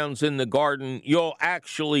coffee grounds in the garden you'll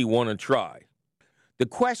actually want to try. The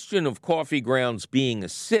question of coffee grounds being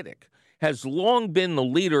acidic has long been the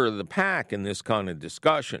leader of the pack in this kind of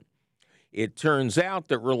discussion. It turns out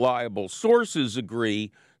that reliable sources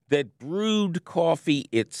agree that brewed coffee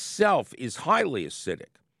itself is highly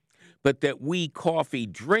acidic, but that we coffee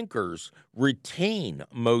drinkers retain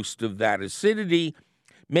most of that acidity,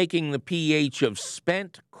 making the pH of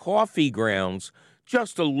spent coffee grounds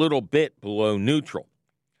just a little bit below neutral.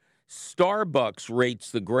 Starbucks rates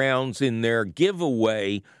the grounds in their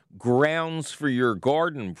giveaway Grounds for Your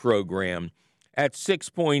Garden program at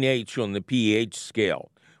 6.8 on the pH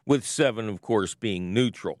scale, with 7, of course, being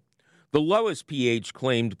neutral. The lowest pH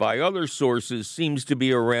claimed by other sources seems to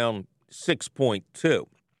be around 6.2.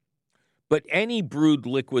 But any brewed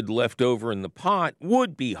liquid left over in the pot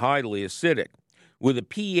would be highly acidic, with a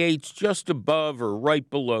pH just above or right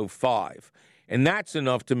below 5. And that's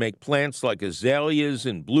enough to make plants like azaleas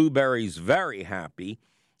and blueberries very happy,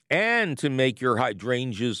 and to make your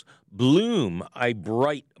hydrangeas bloom a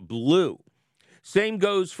bright blue. Same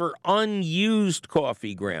goes for unused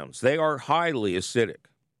coffee grounds. They are highly acidic.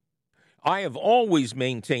 I have always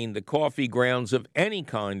maintained that coffee grounds of any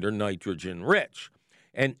kind are nitrogen-rich,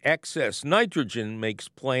 and excess nitrogen makes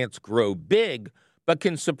plants grow big but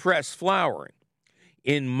can suppress flowering.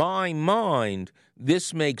 In my mind,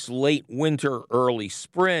 this makes late winter, early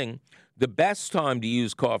spring the best time to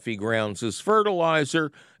use coffee grounds as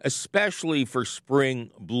fertilizer, especially for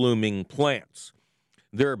spring blooming plants.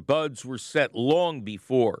 Their buds were set long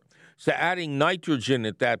before, so adding nitrogen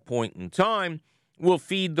at that point in time will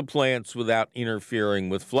feed the plants without interfering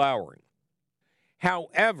with flowering.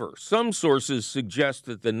 However, some sources suggest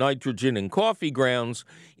that the nitrogen in coffee grounds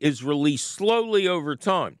is released slowly over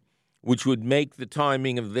time, which would make the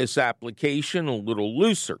timing of this application a little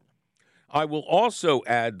looser. I will also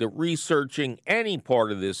add that researching any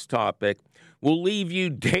part of this topic will leave you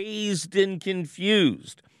dazed and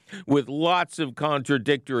confused, with lots of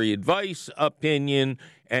contradictory advice, opinion,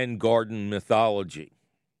 and garden mythology.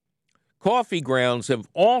 Coffee grounds have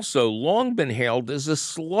also long been hailed as a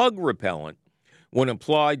slug repellent when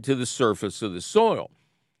applied to the surface of the soil.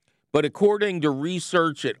 But according to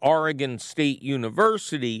research at Oregon State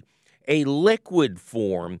University, a liquid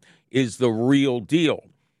form is the real deal,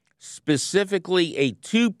 specifically a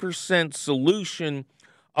 2% solution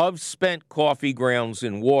of spent coffee grounds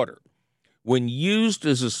in water. When used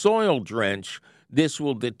as a soil drench, this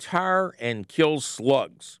will deter and kill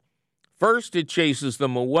slugs. First, it chases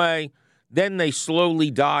them away, then they slowly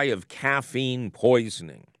die of caffeine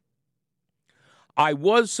poisoning. I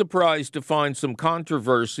was surprised to find some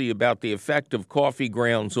controversy about the effect of coffee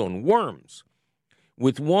grounds on worms,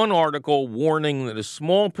 with one article warning that a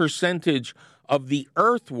small percentage of the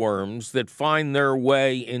earthworms that find their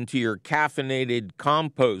way into your caffeinated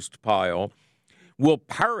compost pile will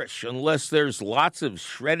perish unless there's lots of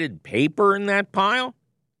shredded paper in that pile?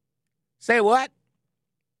 Say what?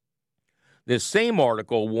 This same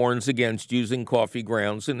article warns against using coffee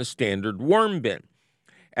grounds in a standard worm bin,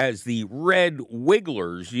 as the red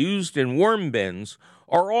wigglers used in worm bins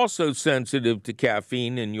are also sensitive to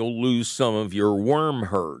caffeine and you'll lose some of your worm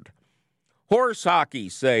herd. Horse hockey,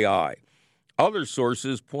 say I. Other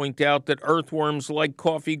sources point out that earthworms like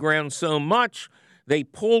coffee grounds so much they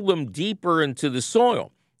pull them deeper into the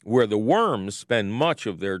soil, where the worms spend much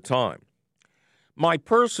of their time. My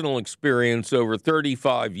personal experience over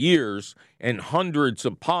 35 years and hundreds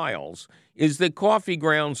of piles is that coffee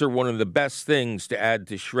grounds are one of the best things to add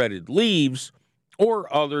to shredded leaves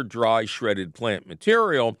or other dry shredded plant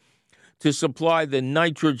material to supply the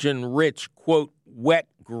nitrogen-rich, quote, wet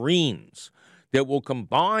greens that will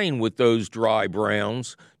combine with those dry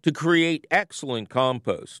browns to create excellent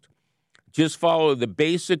compost. Just follow the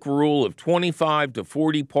basic rule of 25 to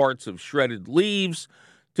 40 parts of shredded leaves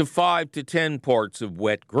to 5 to 10 parts of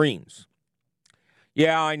wet greens.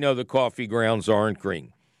 Yeah, I know the coffee grounds aren't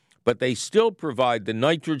green, but they still provide the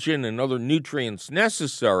nitrogen and other nutrients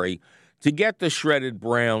necessary to get the shredded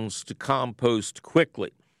browns to compost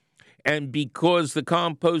quickly. And because the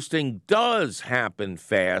composting does happen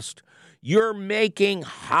fast, you're making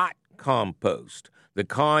hot compost, the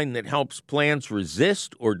kind that helps plants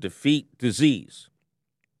resist or defeat disease.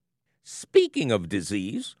 Speaking of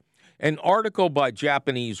disease, an article by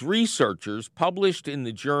Japanese researchers published in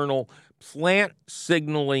the journal Plant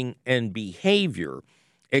Signaling and Behavior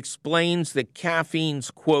explains that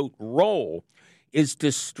caffeine's, quote, role is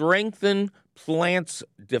to strengthen plants'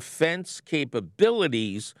 defense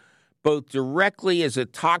capabilities both directly as a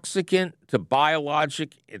toxicant to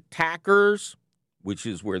biologic attackers, which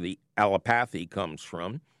is where the allopathy comes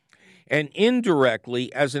from, and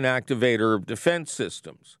indirectly as an activator of defense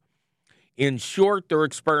systems. In short, their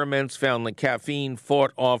experiments found that caffeine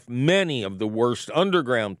fought off many of the worst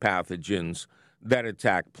underground pathogens that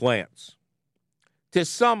attack plants. To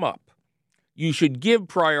sum up, you should give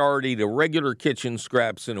priority to regular kitchen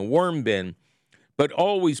scraps in a worm bin, but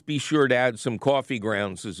always be sure to add some coffee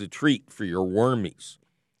grounds as a treat for your wormies.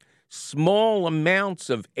 Small amounts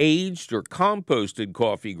of aged or composted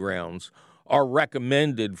coffee grounds are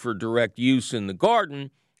recommended for direct use in the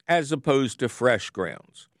garden as opposed to fresh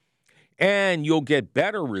grounds. And you'll get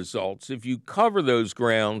better results if you cover those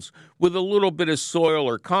grounds with a little bit of soil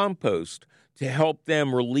or compost to help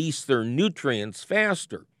them release their nutrients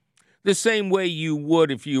faster, the same way you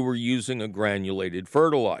would if you were using a granulated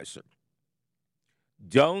fertilizer.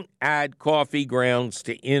 Don't add coffee grounds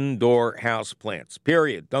to indoor houseplants,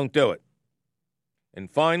 period. Don't do it.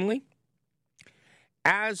 And finally,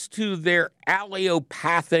 as to their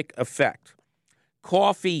allelopathic effect,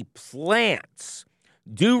 coffee plants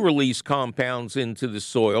do release compounds into the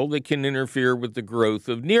soil that can interfere with the growth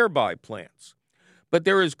of nearby plants. But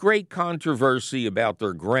there is great controversy about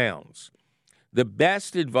their grounds. The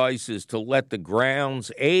best advice is to let the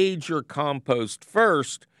grounds age or compost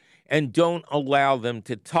first and don't allow them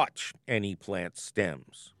to touch any plant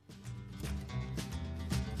stems.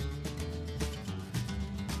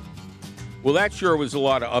 Well, that sure was a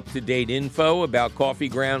lot of up-to-date info about coffee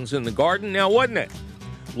grounds in the garden, now wasn't it?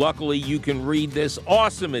 Luckily, you can read this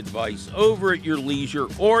awesome advice over at your leisure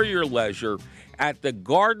or your leisure at the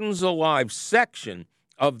Gardens Alive section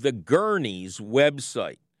of the Gurneys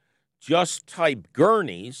website. Just type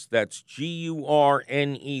Gurneys, that's Gurneys,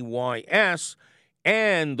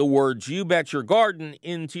 and the words You Bet Your Garden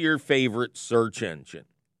into your favorite search engine.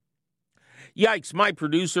 Yikes, my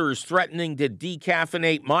producer is threatening to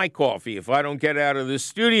decaffeinate my coffee if I don't get out of this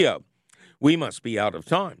studio. We must be out of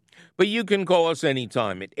time. But you can call us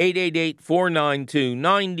anytime at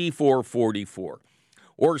 888-492-9444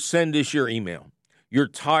 or send us your email. You're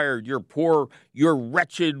tired, you're poor, you're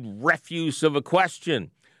wretched refuse of a question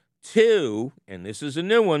to, and this is a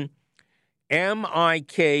new one,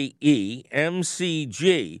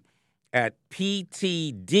 MikeMCG at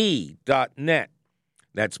ptd.net.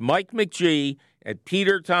 That's Mike McGee at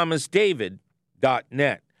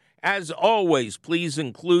peterthomasdavid.net. As always, please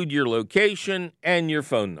include your location and your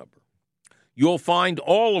phone number. You'll find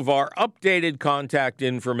all of our updated contact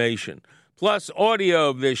information, plus audio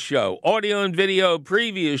of this show, audio and video of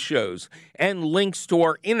previous shows, and links to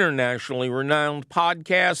our internationally renowned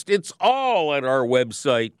podcast. It's all at our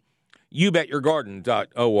website,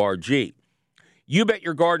 youbetyourgarden.org. You Bet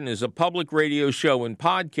Your Garden is a public radio show and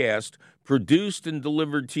podcast produced and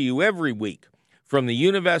delivered to you every week from the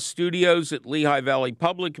Univest studios at Lehigh Valley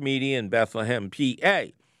Public Media in Bethlehem, PA.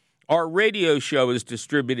 Our radio show is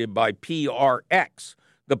distributed by PRX,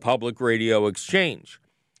 the Public Radio Exchange.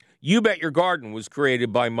 You Bet Your Garden was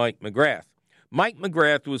created by Mike McGrath. Mike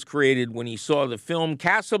McGrath was created when he saw the film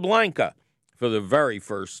Casablanca for the very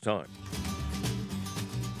first time.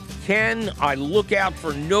 Ken, I Look Out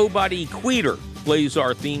for Nobody Queter plays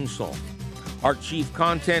our theme song. Our chief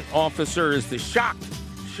content officer is the shocked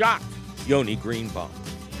Yoni Greenbaum.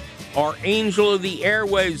 Our angel of the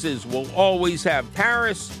airwaves is Will Always Have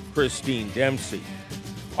Paris, Christine Dempsey.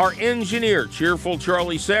 Our engineer, cheerful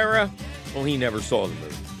Charlie Sarah, well, he never saw the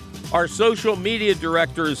movie. Our social media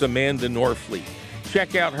director is Amanda Norfleet.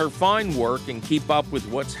 Check out her fine work and keep up with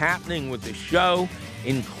what's happening with the show,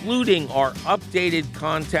 including our updated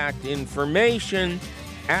contact information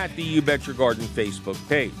at the You Bet Your Garden Facebook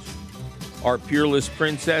page. Our peerless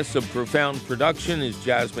princess of profound production is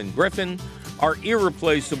Jasmine Griffin. Our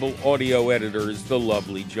irreplaceable audio editor is the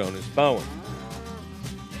lovely Jonas Bowen.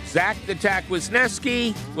 Zach the Tack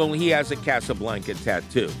Wisniewski, well, he has a Casablanca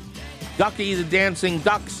tattoo. Ducky the Dancing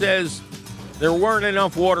Duck says there weren't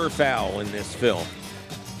enough waterfowl in this film.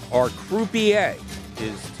 Our croupier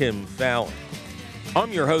is Tim Fallon.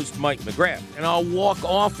 I'm your host, Mike McGrath, and I'll walk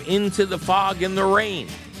off into the fog and the rain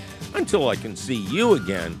until I can see you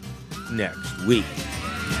again next week.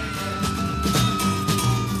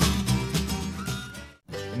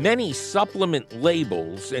 Many supplement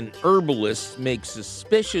labels and herbalists make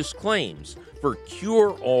suspicious claims for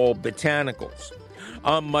cure-all botanicals.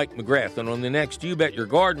 I'm Mike McGrath, and on the next You Bet Your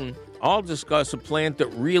Garden, I'll discuss a plant that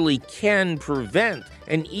really can prevent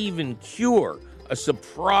and even cure a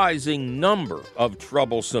surprising number of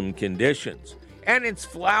troublesome conditions. And its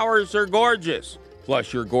flowers are gorgeous,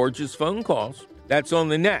 plus your gorgeous phone calls. That's on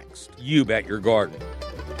the next You Bet Your Garden.